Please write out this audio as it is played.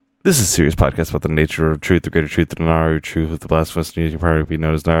This is a serious podcast about the nature of truth, the greater truth, the narrow truth of the blasphemous news part of be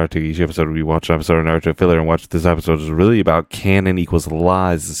known as Naruto. Each episode we watch an episode of Naruto filler, and watch this episode is really about canon equals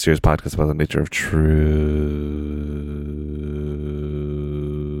lies. This is a serious podcast about the nature of truth.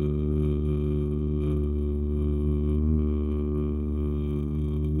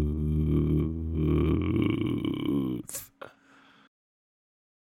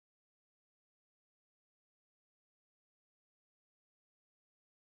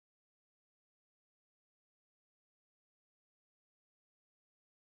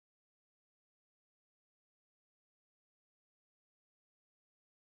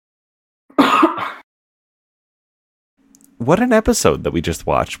 What an episode that we just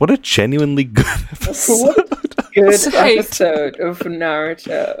watched. What a genuinely good episode. Good episode of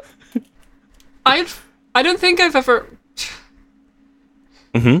Naruto. I don't think I've ever...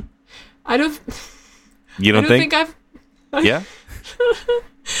 Mm-hmm. I don't... You don't think I've... Yeah?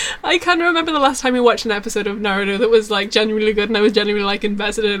 I can't remember the last time we watched an episode of Naruto that was like genuinely good and I was genuinely like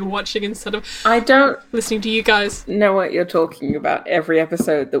invested in watching instead of I don't listening to you guys. know what you're talking about. Every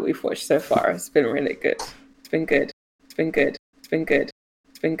episode that we've watched so far has been really good. It's been good. It's been good. It's been good.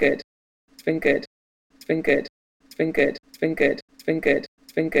 It's been good. It's been good. It's been good. It's been good. It's been good. It's been good.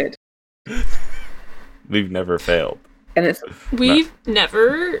 It's been good. We've never failed. And it's We've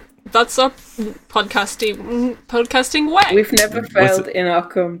never... That's our podcasting way. we've never failed in our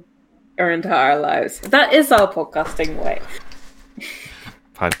entire lives. That is our podcasting way.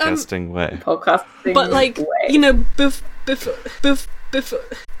 Podcasting way. Podcasting But like, way. you know,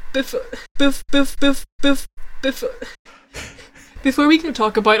 before we can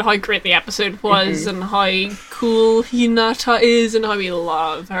talk about how great the episode was and how cool Hinata is and how we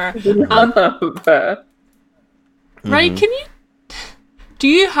love her, right? Can you? Do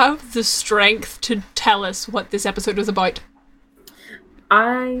you have the strength to tell us what this episode was about?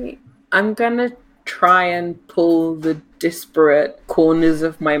 I'm gonna try and pull the disparate corners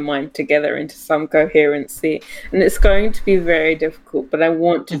of my mind together into some coherency, and it's going to be very difficult, but I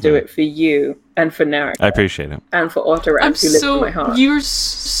want to do it for you and for Naruto. I appreciate it. And for Otterap, who lives in my heart. You're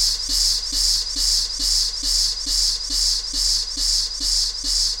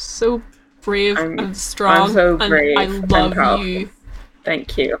so brave and strong, I'm so brave and I and love powerful. you,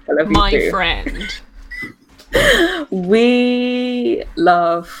 Thank you. I love my you too. friend. We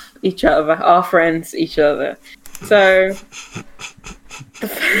love each other. Our friends, each other. So,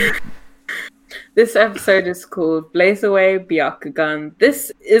 this episode is called Blaze Away Byakugan.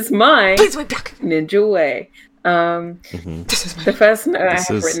 This is my ninja way. This is The first note I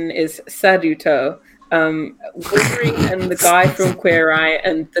have written is Saduto. Wolverine and the guy from Queer Eye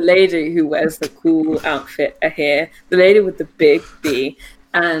and the lady who wears the cool outfit are here. The lady with the big B.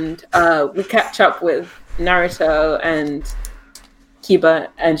 And we catch up with Naruto and Kiba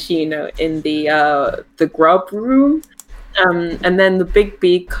and Shino in the grub room. And then the big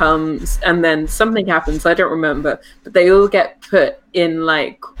B comes and then something happens, I don't remember. But they all get put in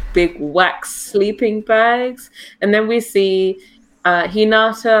like big wax sleeping bags. And then we see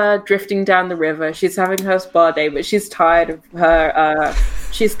Hinata drifting down the river. She's having her spa day, but she's tired of her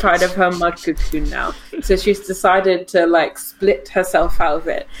mud cocoon now. So she's decided to like split herself out of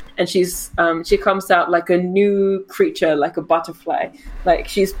it, and she comes out like a new creature, like a butterfly. Like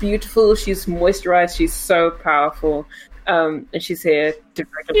she's beautiful, she's moisturized, she's so powerful, and she's here to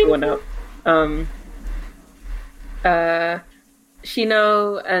break everyone up.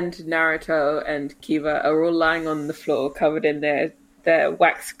 Shino and Naruto and Kiba are all lying on the floor covered in their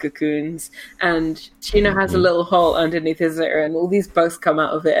wax cocoons, and Shino has a little hole underneath his ear and all these bugs come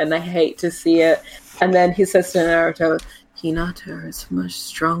out of it, and I hate to see it. And then he says to Naruto, Hinata is much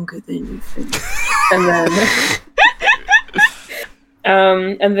stronger than you think. And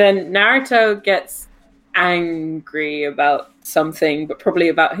then Naruto gets angry about something, but probably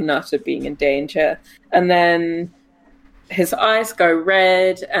about Hinata being in danger, and then his eyes go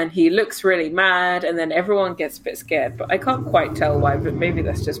red and he looks really mad, and then everyone gets a bit scared, but I can't quite tell why, but maybe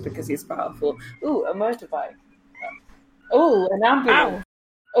that's just because he's powerful. Ooh, a motorbike. Ooh, an ambulance.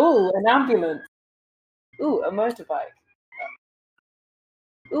 Ooh, an ambulance. Ooh, a motorbike.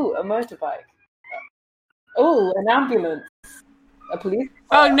 Ooh, a motorbike. Ooh, an ambulance. A police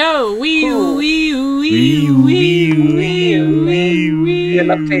car. Oh no! You're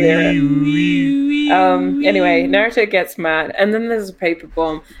not to hear it. Anyway, Naruto gets mad, and then there's a paper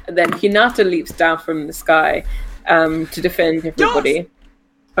bomb, and then Hinata leaps down from the sky to defend everybody.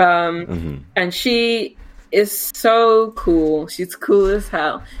 And she is so cool. She's cool as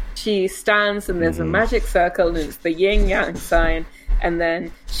hell. She stands, and there's a magic circle, and it's the yin-yang sign, and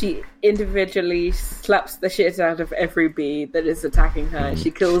then she individually slaps the shit out of every bee that is attacking her.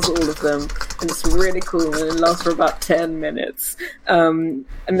 She kills all of them, and it's really cool, and it lasts for about 10 minutes. And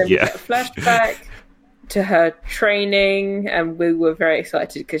then we get a flashback to her training, and we were very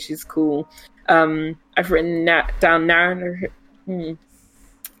excited because she's cool. I've written down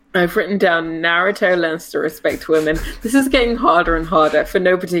Naruto learns to respect women. This is getting harder and harder for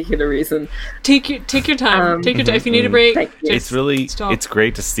no particular reason. Take your time. Take your time. If you need a break, it's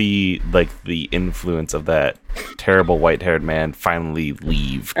great to see like the influence of that terrible white-haired man finally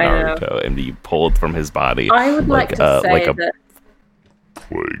leave Naruto and be pulled from his body. I would like to say that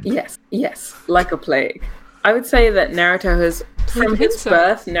plague. Yes, like a plague. I would say that Naruto has, from his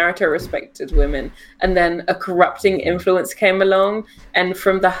birth, Naruto respected women, and then a corrupting influence came along, and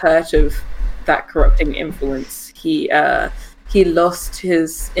from the hurt of that corrupting influence, he lost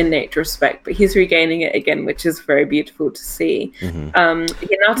his innate respect, but he's regaining it again, which is very beautiful to see.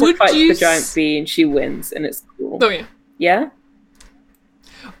 Hinata fights the giant bee, and she wins, and it's cool. Oh yeah. Yeah?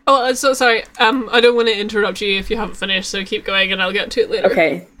 Oh, so sorry. I don't want to interrupt you if you haven't finished, so keep going, and I'll get to it later.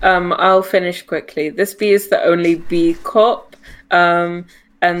 Okay. I'll finish quickly. This bee is the only bee cop, and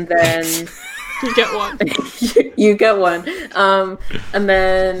then you get one. you get one. And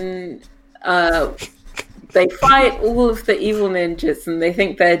then they fight all of the evil ninjas, and they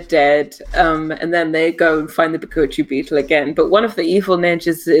think they're dead. And then they go and find the Bikochu beetle again. But one of the evil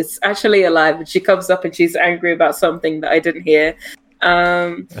ninjas is actually alive, and she comes up and she's angry about something that I didn't hear.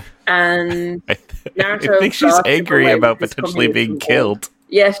 And Naruto I think she's angry about potentially being killed.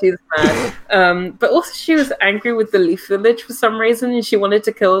 Yeah, she's mad. But also she was angry with the Leaf Village for some reason, and she wanted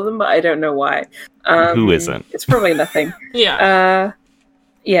to kill them, but I don't know why. Who isn't? It's probably nothing. Yeah.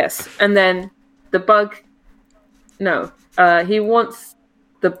 Yes, and then the bug... No. He wants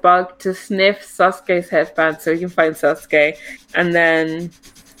the bug to sniff Sasuke's headband so he can find Sasuke, and then...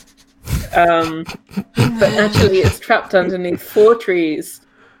 but actually it's trapped underneath 4 trees.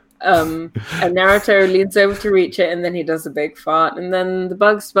 And Naruto leans over to reach it, and then he does a big fart, and then the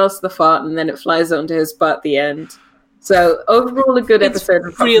bug smells the fart, and then it flies onto his butt at the end. So overall a good episode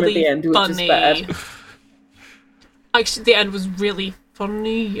apart from the end, which is bad. Actually, the end was really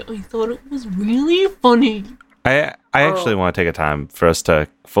funny. I thought it was really funny. I actually want to take a time for us to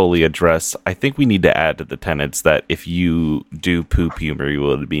fully address. I think we need to add to the tenets that if you do poop humor, you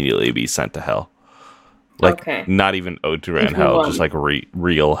will immediately be sent to hell. Like, not even Oturan hell, just like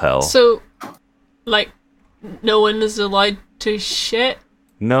real hell. So, like, no one is allowed to shit?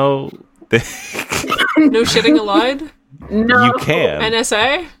 No. No shitting allowed? No. You can.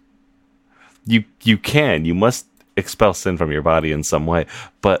 NSA? You can. You must expel sin from your body in some way.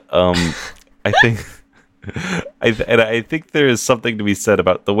 But I think... I think there is something to be said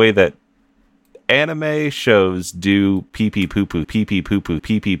about the way that anime shows do pee pee poo poo pee pee poo poo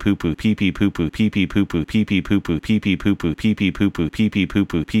pee pee poo poo pee pee poo poo pee pee poo poo pee pee poo poo pee pee poo poo pee pee poo poo pee pee poo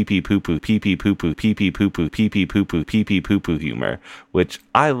poo pee pee poo poo pee pee poo poo pee pee poo poo pee pee poo poo pee pee poo poo humor, which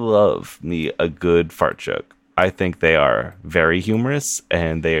I love me a good fart joke. I think they are very humorous,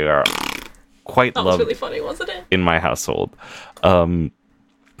 and they are quite loved. That was really funny, wasn't it? In my household,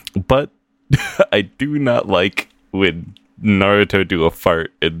 but I do not like when Naruto do a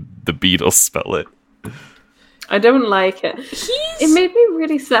fart and the Beatles spell it. I don't like it. It made me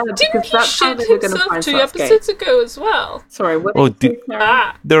really sad because that's how they were going to find 2 Sasuke. episodes ago as well. Sorry, what did you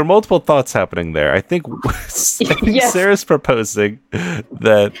say? There are multiple thoughts happening there. I think Yes. Sarah's proposing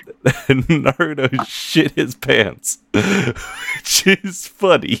that Naruto shit his pants, which is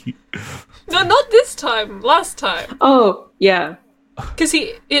funny. No, not this time. Last time. Oh, yeah. Because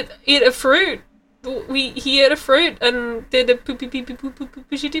he ate a fruit. He ate a fruit and did a poopy pee pee poo poo poo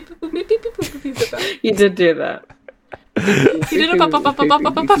poo pee pee poo pee pee poo pee poo poo. You did do that. He did a pa pa pa pa pa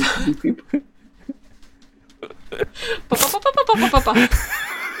pa pa pa pa pa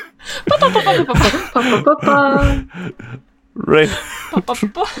pa. Ray,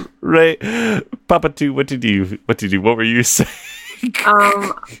 Papa 2, what did you? What were you saying?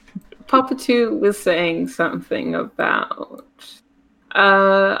 Papa 2 was saying something about...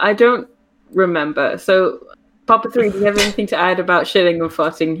 I don't remember. So, Papa 3, do you have anything to add about shitting and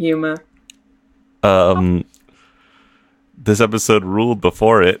farting humor? This episode ruled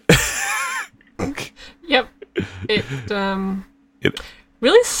before it. Yep. It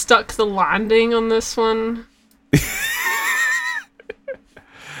really stuck the landing on this one.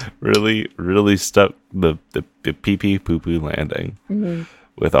 really stuck the pee pee poo poo landing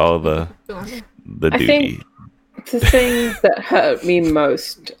with all the duty. I think the thing that hurt me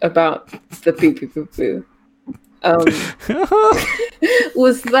most about the pee pee poo poo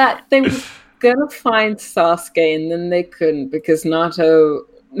was that gonna find Sasuke, and then they couldn't because Naruto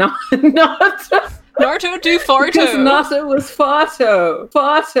Naruto do Farto. because Naruto was Farto.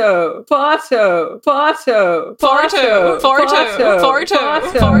 Farto. Farto. Farto. Farto. Farto.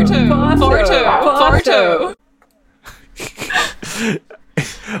 Farto. Farto. Farto. Farto.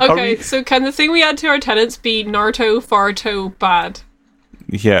 Okay, so can the thing we add to our tenants be Naruto, Farto, bad?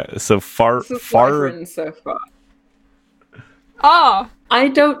 Yeah, so This is what I've far. written so far. Ah, I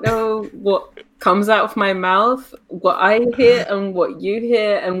don't know what comes out of my mouth, what I hear and what you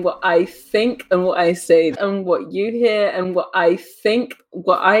hear and what I think and what I say and what you hear and what I think,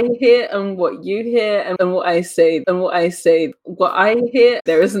 what I hear and what you hear and what I say and what I say, what I hear.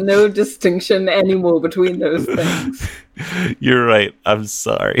 There is no distinction anymore between those things. You're right. I'm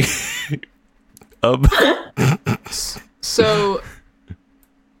sorry. so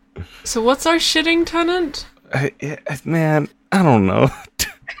what's our shitting tenant? Man, I don't know.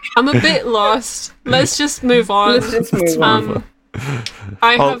 I'm a bit lost. Let's just move on. Let's just move on.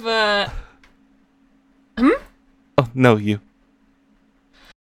 I have a... Oh, no, you.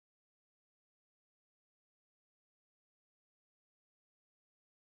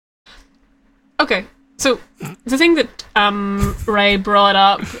 Okay, so the thing that Ray brought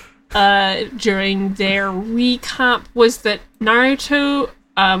up during their recap was that Naruto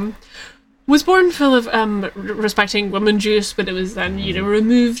was born full of respecting women juice, but it was then,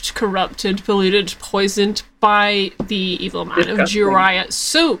 removed, corrupted, polluted, poisoned by the evil man of Jiraiya.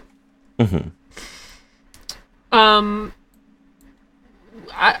 So,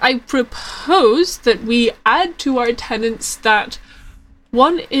 I propose that we add to our tenets that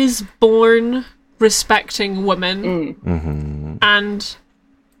one is born respecting women, and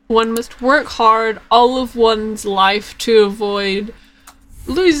one must work hard all of one's life to avoid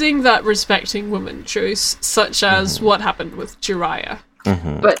losing that respecting women choice, such as what happened with Jiraiya.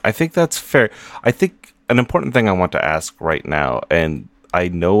 But I think that's fair. I think an important thing I want to ask right now, and I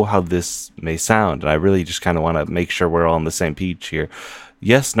know how this may sound, and I really just kind of want to make sure we're all on the same page here.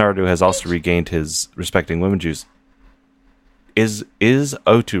 Yes, Naruto has also regained his respecting women juice. Is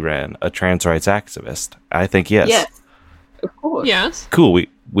Oturan a trans rights activist? I think yes. yes, of course. Yes. Cool.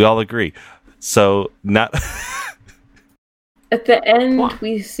 We all agree. So not. At the end, What?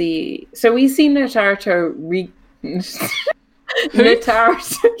 we see Naruto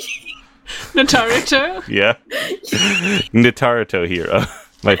Naruto? Yeah. Nitaruto Hero.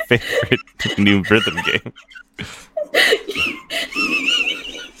 My favorite new rhythm game.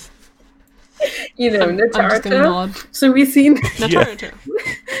 I'm just gonna Naruto. nod. So we see Naruto.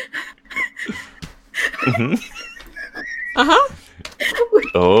 Uh-huh.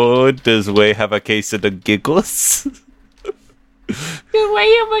 Oh, does Wei have a case of the giggles? Does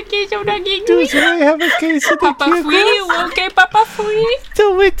Wei have a case of the Papa giggles? Fui, okay, Papa Fui. The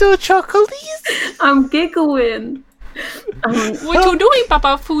little chocolates? I'm giggling. What you doing,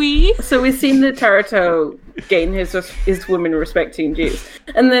 Papa Fui? So we've seen Naruto gain his women respecting juice,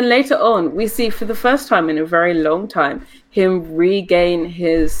 and then later on we see for the first time in a very long time him regain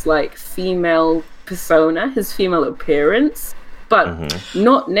his female persona, his female appearance, but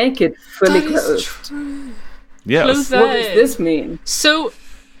not naked, fully That is clothed. true. Yes. Clothes What does this mean? So,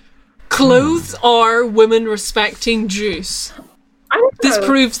 clothes are women respecting juice. I don't This know.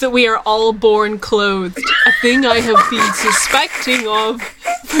 proves that we are all born clothed, a thing I have been suspecting of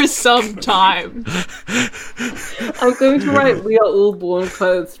for some time. I'm going to write "We are all born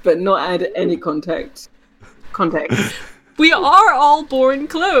clothed," but not add any context. We are all born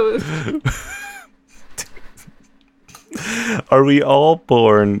clothed. Are we all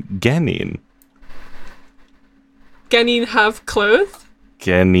born Genin? Genin have clothes?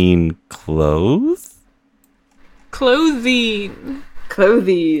 Genin clothes? Clothing.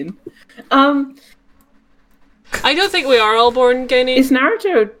 Clothing. I don't think we are all born Genin. Is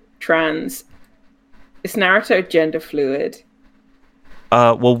Naruto trans? Is Naruto gender fluid?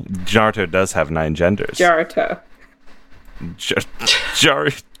 Well, Naruto does have 9 genders. Naruto.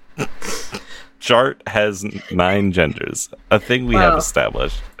 Jart has 9 genders. A thing we have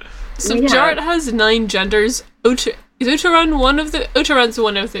established. So Yeah. Jart has 9 genders. Is Otaran one of the... Otaran's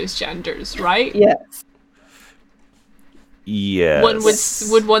one of those genders, right? Yes. Yes. One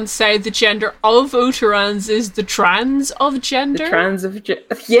would one say the gender of Otarans is the trans of gender?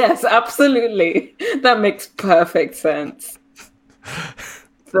 Yes, absolutely. That makes perfect sense.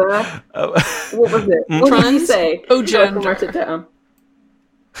 What was it? What did you Trans say? o So I can gender. write it down.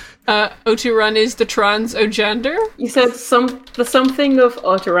 Otaran is the trans o gender? You said the something of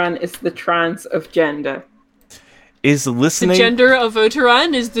Otaran is the trans of gender. Is The listening gender of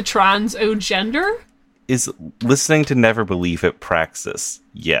Otaran is the trans o gender? is listening to Never Believe It praxis?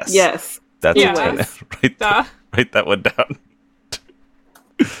 Yes. Yes. That's Yeah. a tenant. Write that one down.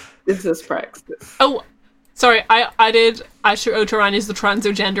 This is Praxis. Oh, sorry, I added Ashur Otoran is the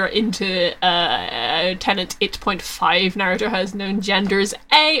transogender into Tenet 8.5. Naruto has known genders.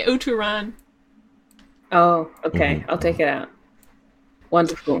 Otoran. Oh, okay. I'll take it out.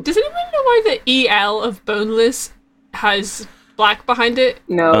 Wonderful. Does anyone know why the EL of Boneless has black behind it?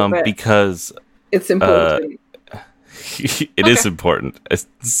 No, but Because it's important. it is important.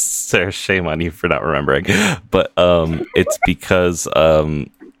 Sarah, shame on you for not remembering. But it's because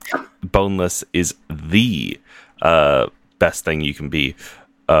Boneless is the best thing you can be.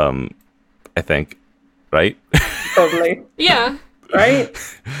 I think, right? Probably. Yeah. Right?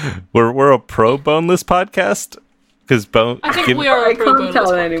 We're a pro Boneless podcast because I think we are I a pro can't Boneless tell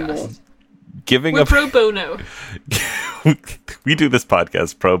podcast. anymore. giving We're a pro bono. we do this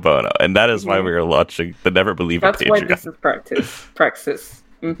podcast pro bono, and that is why we are launching the Never Believe It That's why Patreon. this is Praxis.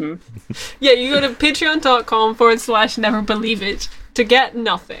 Yeah, you go to patreon.com/never believe it to get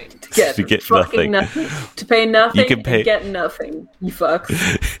nothing. To get fucking nothing. To pay nothing You can pay- and get nothing. You fucks.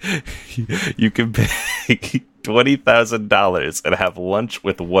 You can pay $20,000 and have lunch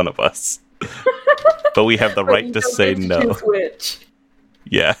with one of us, but we have the But right you to don't say get to no. choose which.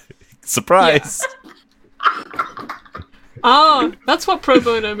 Yeah, surprise. Ah, that's what pro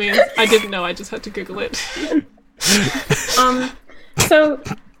bono means. I didn't know, I just had to Google it. So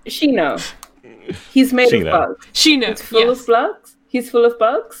Shino, he's made Shino. of bugs. Shino, He's full yes. of bugs. He's full of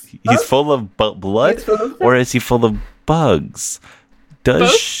bugs. He's full of blood, He's full of or is he full of bugs? Does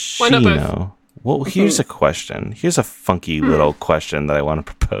Both? Why not both? Shino? Well, here's a question. Here's a funky little question that I want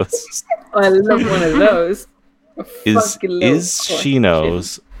to propose. I love one of those. A Is fucking little question.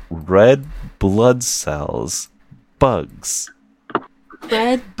 Shino's red blood cells bugs?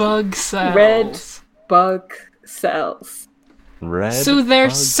 Red bug cells. Red bug cells? Red. So they're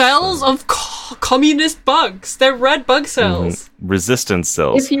bug cells of communist bugs. They're red bug cells. Resistance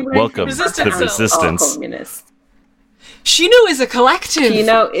cells. If you read Welcome Resistance to cells. Resistance. Communist. Shino is a collective.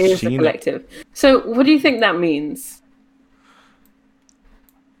 Shino is a Shino. collective. So what do you think that means?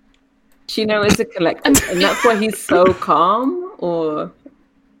 Shino is a collective, and that's why he's so calm, or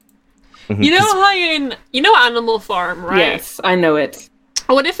You know how you know Animal Farm, right? yes, I know it.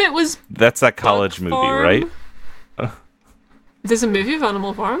 What if it was That's that college Bug movie, Farm? right? There's a movie of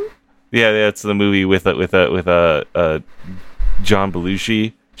Animal Farm? Yeah, it's the movie with Jim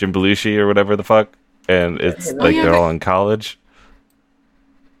Belushi or whatever the fuck, and it's like yeah, they're but- all in college.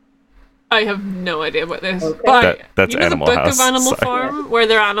 I have no idea what this. Okay. But That's you know Animal the book House, of Animal sorry. Farm, where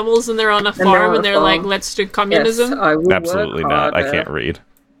they're animals and they're on a they're farm on and a they're like, farm. let's do communism. Yes, I will Absolutely work not. I harder. can't read.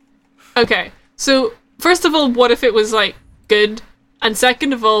 Okay, so first of all, what if it was like good? And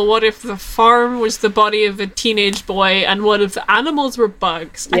second of all, what if the farm was the body of a teenage boy, and what if the animals were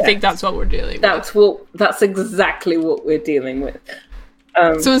bugs? I think Yes. that's what we're dealing That's exactly what we're dealing with.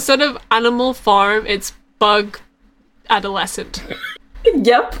 with. So instead of Animal Farm, it's Bug Adolescent.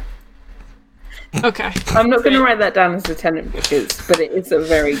 Yep. Okay. I'm not going to write that down as a tenant but it is a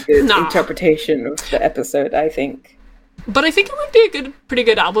very good No. interpretation of the episode, I think. But I think it would be a pretty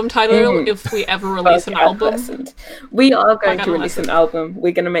good album title if we ever release an Bug album. Adolescent. We are going Bug to release an Adolescent. album.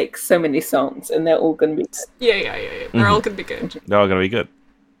 We're going to make so many songs, and they're all going to be. Yeah. They're all gonna be good. They're all gonna be good.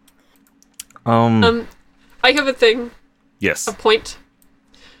 I have a thing, Yes. a point.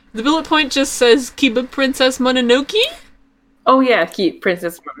 The bullet point just says Kiba Princess Mononoke. Oh yeah, keep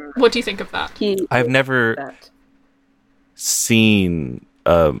Princess. Mononoke. What do you think of that? Keep I've never that. seen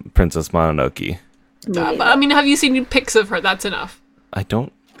Princess Mononoke. But, I mean, have you seen pics of her? That's enough. I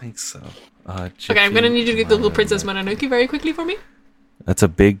don't think so. Okay, I'm gonna need you to Google Princess Mononoke very quickly for me. That's a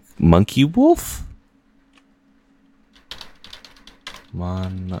big monkey wolf?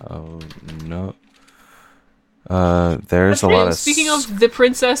 No. There's a lot of... Speaking of the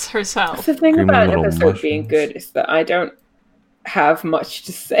princess herself, The thing Screaming about an little episode being mushrooms. good is that I don't have much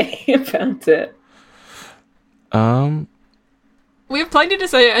to say about it. we have plenty to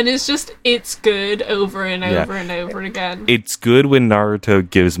say, and it's good over and Yeah. over and over again. It's good when Naruto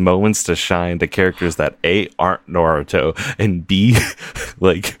gives moments to shine to characters that A, aren't Naruto, and B,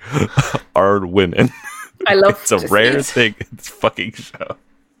 like, are women. I love It's a to see rare it. thing in this fucking show.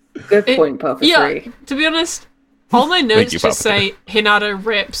 Good point, Puppetry. Yeah, to be honest, all my notes you, just Papa. say Hinata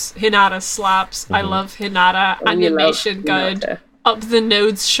rips, Hinata slaps, I love Hinata, We animation love good, Hinata. up the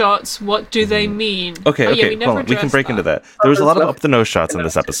nose shots, what do they mean? Okay, Oh, yeah, okay, hold on. We can addressed break into that. There was a lot of up the nose shots in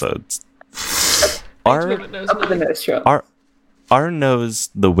this episode. We Are haven't nose Up the nose. nose shot. our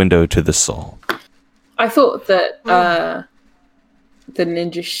nose the window to the soul? I thought that the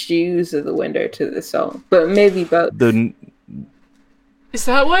ninja shoes are the window to the soul, but maybe both. The Is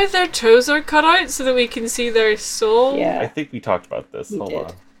that why their toes are cut out so that we can see their soul? Yeah. think we talked about this. Hold did.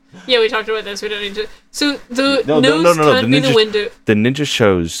 on. Yeah, we talked about this. We don't need to. So the No, nose no. can't be the window. The ninja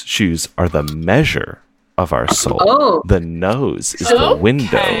shoes are the measure of our soul. Oh. The nose is the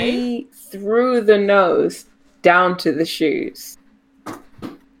window. Okay. Through the nose down to the shoes.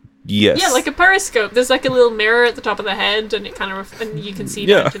 Yes. Yeah, like a periscope. There's like a little mirror at the top of the head, and it kind of and you can see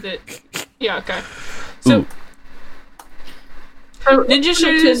Yeah. down to the. Yeah. Okay. So Ooh. ninja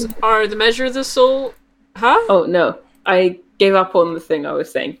shoes are the measure of the soul. Huh? Oh no, I gave up on the thing I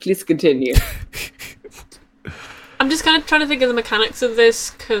was saying. Please continue. I'm just kind of trying to think of the mechanics of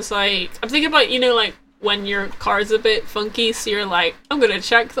this because, like, I'm thinking about like when your car's a bit funky, so you're like, I'm gonna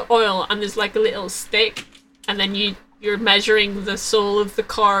check the oil, and there's like a little stick, and then you're measuring the soul of the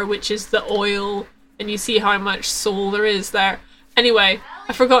car, which is the oil, and you see how much soul there is there. Anyway,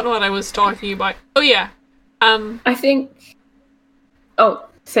 I've forgotten what I was talking about. Oh yeah, I think. Oh,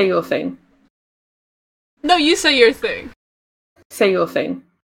 say your thing. no, you say your thing. Say your thing.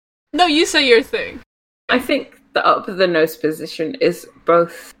 No, you say your thing. I think the up of the nose position is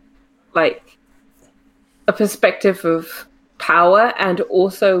both like a perspective of power and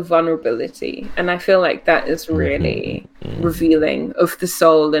also vulnerability. And I feel like that is really revealing of the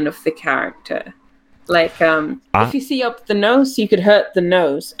soul and of the character. Like, if you see up the nose, you could hurt the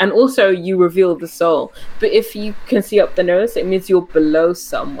nose. And also you reveal the soul. But if you can see up the nose, it means you're below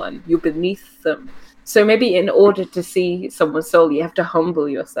someone. You're beneath them. So maybe in order to see someone's soul, you have to humble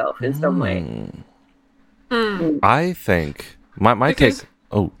yourself in some way. I think my take. Because-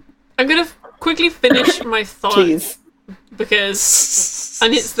 Oh, I'm gonna quickly finish my thought. Please. Because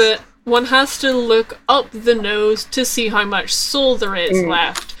and it's that one has to look up the nose to see how much soul there is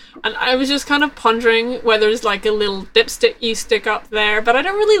left. And I was just kind of pondering whether there's like a little dipstick you stick up there, but I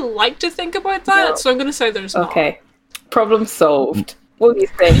don't really like to think about that, No. so I'm gonna say there's not. Okay. Problem solved. What do you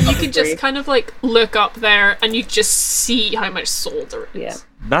think? You could just kind of like look up there and you just see how much soul there is Yeah.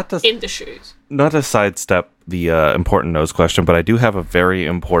 not to in the shoes. not to sidestep the important nose question, but I do have a very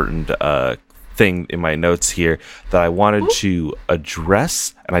important thing in my notes here that I wanted to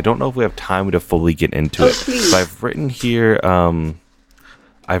address, and I don't know if we have time to fully get into it. please. So I've written here.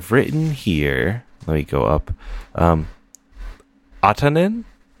 Let me go up. Atane,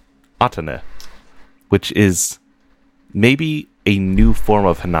 which is maybe a new form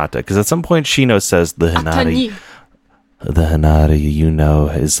of Hinata, because at some point Shino says the Hinata. Atani. The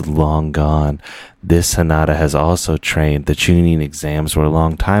Hinata is long gone. This Hinata has also trained. The Chunin exams were a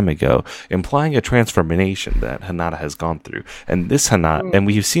long time ago, implying a transformation that Hinata has gone through. And this Hinata, and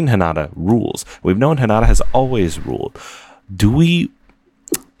we've seen Hinata rules. We've known Hinata has always ruled. Do we,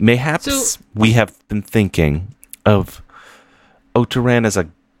 mayhaps we have been thinking of Otoran as a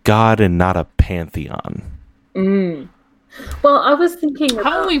god and not a pantheon? Well, I was thinking Haven't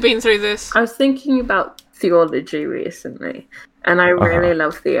about, we been through this? I was thinking about theology recently, and I really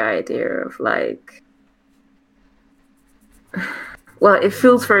love the idea of like, well, it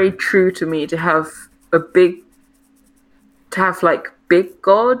feels very true to me to have big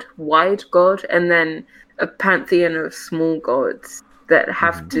god, wide god, and then a pantheon of small gods that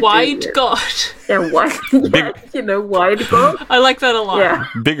have to Wide do with, God. yeah, wide, wide god, I like that a lot. yeah.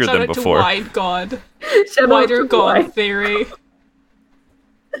 Bigger Shout than out before. to Wide God. Shout out Wider to God wide. theory.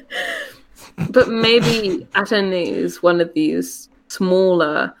 But maybe Atene is one of these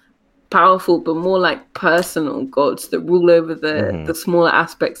smaller, powerful, but more like personal gods that rule over the smaller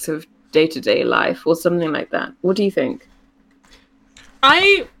aspects of day-to-day life or something like that. What do you think?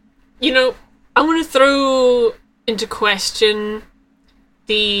 I want to throw into question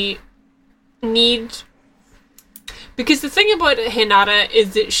the need, because the thing about Hinata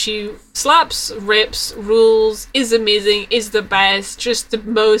is that she slaps, rips, rules, is amazing, is the best, just the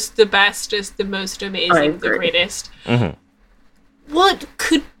most, the bestest, the most I amazing, the agree. greatest. What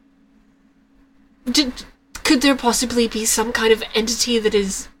could there possibly be some kind of entity that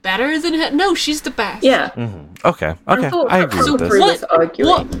is better than her? No, she's the best. Yeah. Okay, thought I that agree with Panther this. was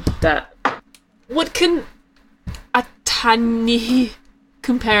arguing that. What can Atani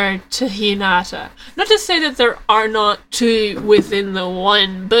compare to Hinata? Not to say that there are not two within the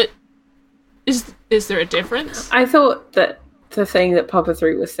one, but is there a difference? I thought that the thing that Papa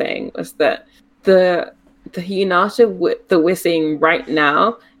 3 was saying was that the Hinata that we're seeing right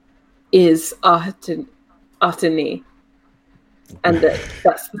now is Atene. And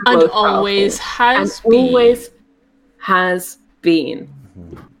that's the And most always powerful. has and been. always has been.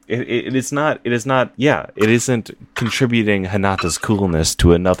 It is not. Yeah, it isn't contributing Hinata's coolness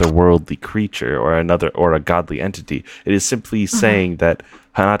to another worldly creature or a godly entity. It is simply saying that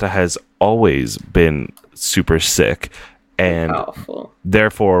Hinata has always been super sick, and powerful.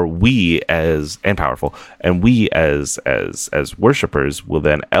 therefore we as worshippers will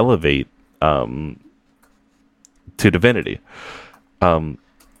then elevate to divinity.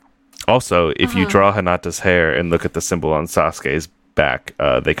 Also, if you draw Hinata's hair and look at the symbol on Sasuke's back,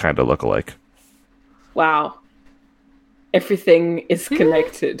 they kind of look alike. Wow. Everything is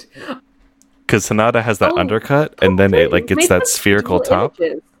connected. Because Hinata has that undercut, and then it like gets that spherical top.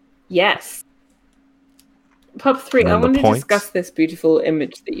 Images. Yes. Pop 3, I want to discuss this beautiful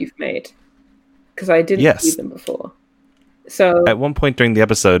image that you've made. Because I didn't see them before. So at one point during the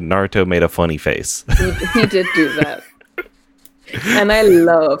episode, Naruto made a funny face. He did do that. And I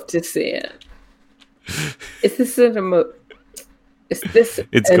love to see it. Is this an emoji? It's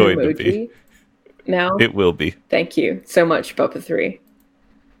an going emoji to be. now? It will be. Thank you so much, Papa 3.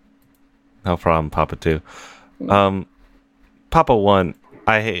 No problem, Papa 2. Papa 1,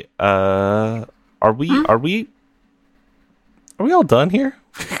 are we all done here?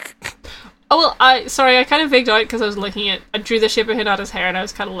 Oh, well, I kind of faked out because I drew the shape of Hinata's hair and I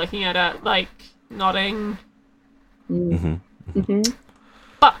was kind of looking at it, like, nodding.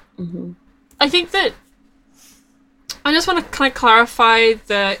 But I think that I just want to kind of clarify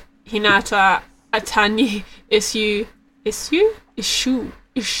the Hinata Atani issue. Anati.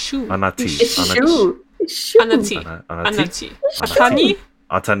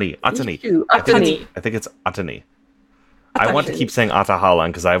 Atani. I think it's Atani. I want to keep saying Atahalan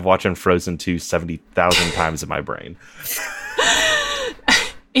because I've watched Frozen 2 70,000 times in my brain.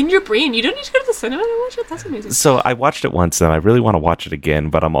 In your brain? You don't need to go to the cinema to watch it? That's amazing. So I watched it once and I really want to watch it again,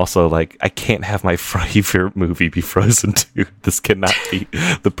 but I'm also like, I can't have my favorite movie be Frozen 2. This cannot be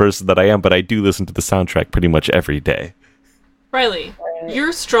the person that I am, but I do listen to the soundtrack pretty much every day. Riley,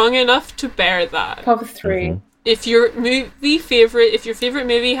 you're strong enough to bear that. Papa 3. If your favorite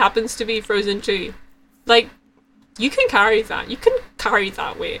movie happens to be Frozen 2, like, you can carry that. You can carry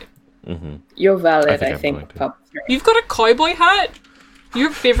that weight. You're valid, I think Papa 3. You've got a cowboy hat. Your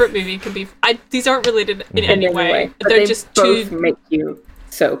favorite movie can be... these aren't related in any way. But They're they just both two make you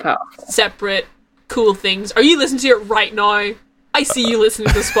so powerful. separate, cool things. Are you listening to it right now? I see you listening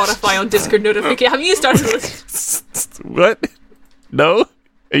to Spotify on Discord notification. Have you started listening? What? No?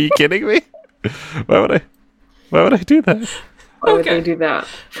 Are you kidding me? Why would I do that? Why would they do that?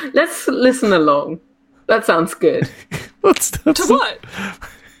 Let's listen along. That sounds good. To what?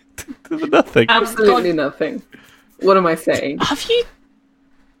 To nothing. Absolutely nothing. What am I saying? Have you...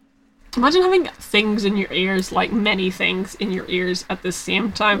 Imagine having things in your ears, like many things in your ears at the same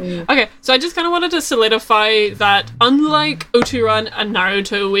time. Okay, so I just kind of wanted to solidify that unlike Oturan and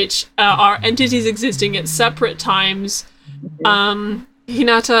Naruto, which are entities existing at separate times, Hinata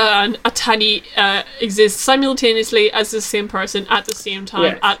and Atani exist simultaneously as the same person at the same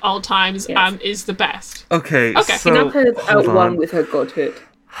time at all times and is the best. Okay. So, Hinata is at one with her godhood.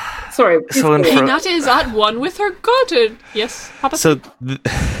 Sorry. So Hinata is at one with her godhood. Yes, Papa. So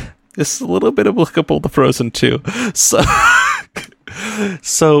this is a little bit applicable to Frozen 2. So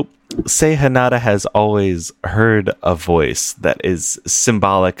say Hinata has always heard a voice that is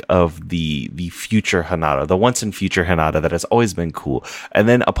symbolic of the future Hinata, the once and future Hinata that has always been cool. And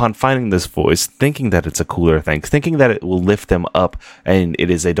then upon finding this voice, thinking that it's a cooler thing, thinking that it will lift them up and it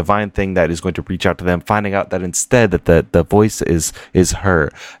is a divine thing that is going to reach out to them, finding out that instead that the voice is her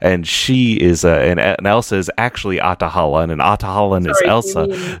and she is and Elsa is actually Atahalan and Atahalan is Elsa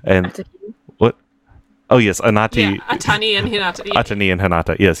and Atani? what? Oh yes, Anati. Yeah, Atani and Hinata. Yeah. Atani and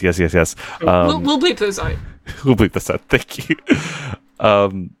Hinata. Yes. We'll bleep those out. We'll bleep this out. Thank you.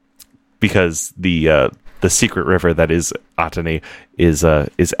 Because the secret river that is Atani is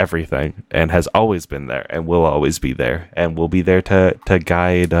everything and has always been there and will always be there and will be there to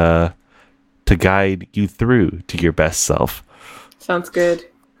guide you through to your best self. Sounds good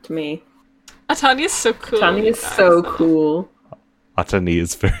to me. Atani is so cool. Atani is so cool. Atani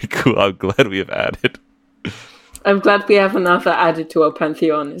is very cool. I'm glad we have added. I'm glad we have another added to our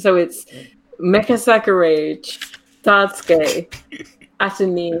pantheon. So it's Mecha Sakurage, Tatsuke,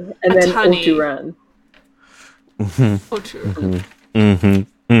 Atani, and then Oturan.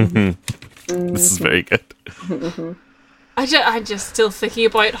 This is very good. I'm just still thinking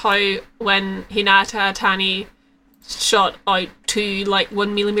about how when Hinata Atani shot out 2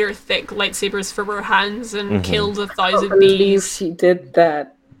 1 millimeter thick lightsabers from her hands and killed 1,000 bees. She did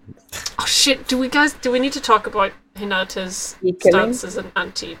that. Oh shit! Do we need to talk about Hinata's stance as an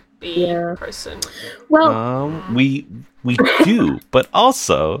anti-bee person? Well, we do, but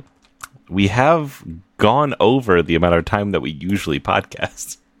also we have gone over the amount of time that we usually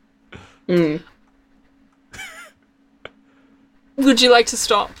podcast. Would you like to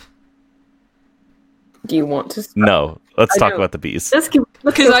stop? Do you want to start? No, let's I talk know. about the bees. Let's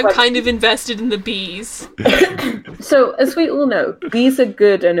Because talk I'm about- kind of invested in the bees. So, as we all know, bees are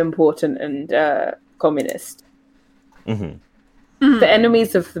good and important and communist. Mm-hmm. The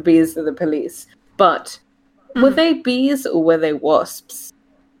enemies of the bees are the police. But were they bees or were they wasps?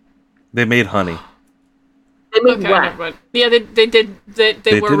 They made honey. They made Okay, wax. never mind. Yeah, they did.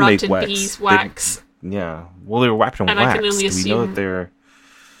 They were did wrapped make in wax. beeswax. Yeah. Well, they were wrapped in And I can wax. only Do we know assume that they're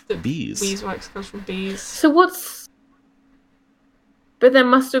The bees? beeswax comes from bees. So what's... But there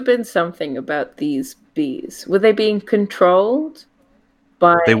must have been something about these bees. Were they being controlled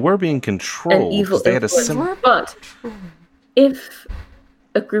by They were being an controlled evil because they had a influence? symbol. But if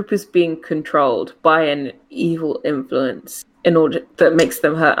a group is being controlled by an evil influence in order that makes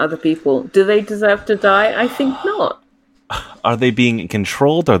them hurt other people, do they deserve to die? I think not. Are they being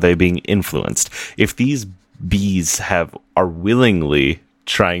controlled? Or are they being influenced? If these bees are willingly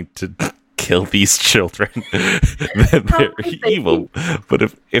trying to kill these children, then How they're could they evil. But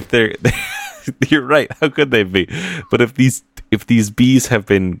if they're, you're right. How could they be? But if these bees have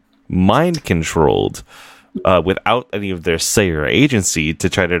been mind controlled without any of their say or agency to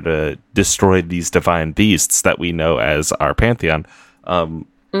try to destroy these divine beasts that we know as our pantheon,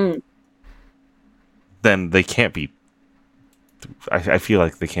 then they can't be. I feel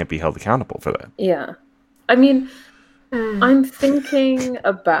like they can't be held accountable for that. Yeah. I mean, I'm thinking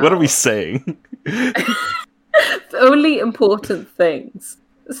about... What are we saying? the only important things.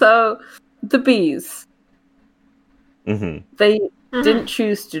 So, the bees. Mm-hmm. They didn't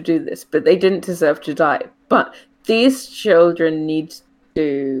choose to do this, but they didn't deserve to die. But these children need to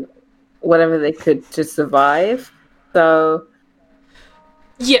do whatever they could to survive. So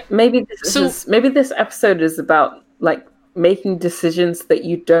Yeah. maybe this episode is about like making decisions that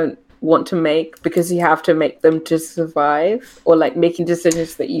you don't want to make because you have to make them to survive, or like making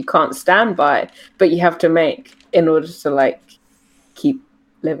decisions that you can't stand by but you have to make in order to like keep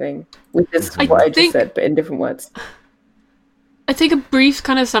living, which is I what I just think- said but in different words. I think a brief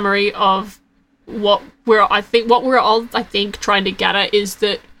kind of summary of what we're all trying to get at is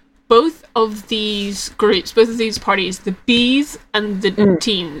that both of these groups, both of these parties, the bees and the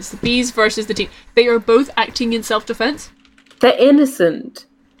teens, the bees versus the teens, they are both acting in self-defense. They're innocent.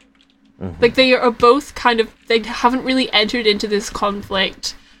 Like they are both they haven't really entered into this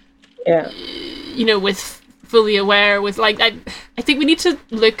conflict, Yeah. with fully aware with like I think we need to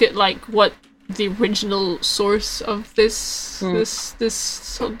look at like what the original source of this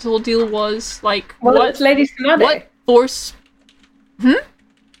whole deal was, like Well, what it's Lady Tsunade, what force.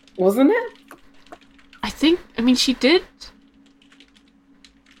 wasn't it? I mean she did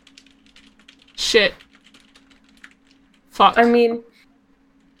shit. Fuck. I mean,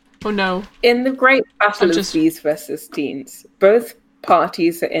 oh no. in the great battle I'm just- of bees versus teens, both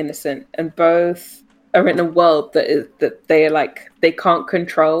parties are innocent and both are in a world that they are like they can't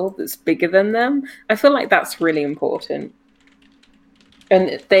control, that's bigger than them. I feel like that's really important.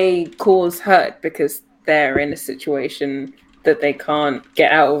 And they cause hurt because they're in a situation that they can't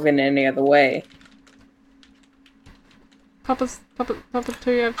get out of in any other way. Papa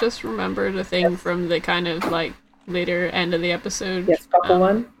 2, I've just remembered a thing from the kind of like later end of the episode. Yes, Papa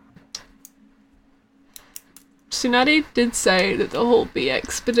One. Tsunade did say that the whole bee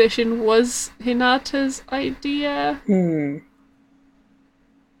expedition was Hinata's idea. Interesting.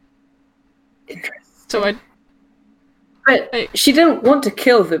 So But Hey. she didn't want to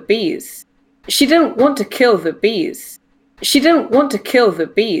kill the bees. She didn't want to kill the bees. She didn't want to kill the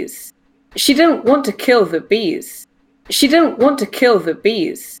bees. She didn't want to kill the bees. She didn't want to kill the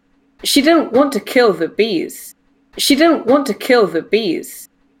bees. She didn't want to kill the bees. She didn't want to kill the bees.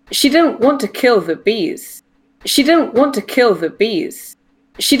 She didn't want to kill the bees. She didn't want to kill the bees.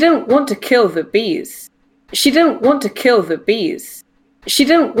 She didn't want to kill the bees. She didn't want to kill the bees. She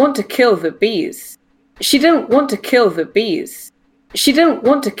didn't want to kill the bees. She didn't want to kill the bees. She didn't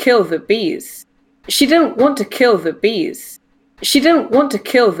want to kill the bees. She didn't want to kill the bees. She didn't want to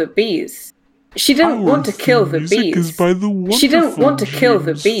kill the bees. She didn't want to kill the bees. She didn't want to kill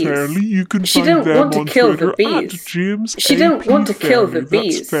the bees. You can She find didn't them want to on kill the Twitter at bees. James She didn't AP want to kill the Fairley.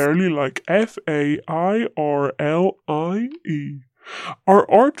 bees. That's Fairley like Fairlie. Our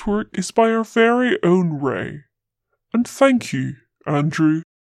artwork is by our very own Ray. And thank you, Andrew.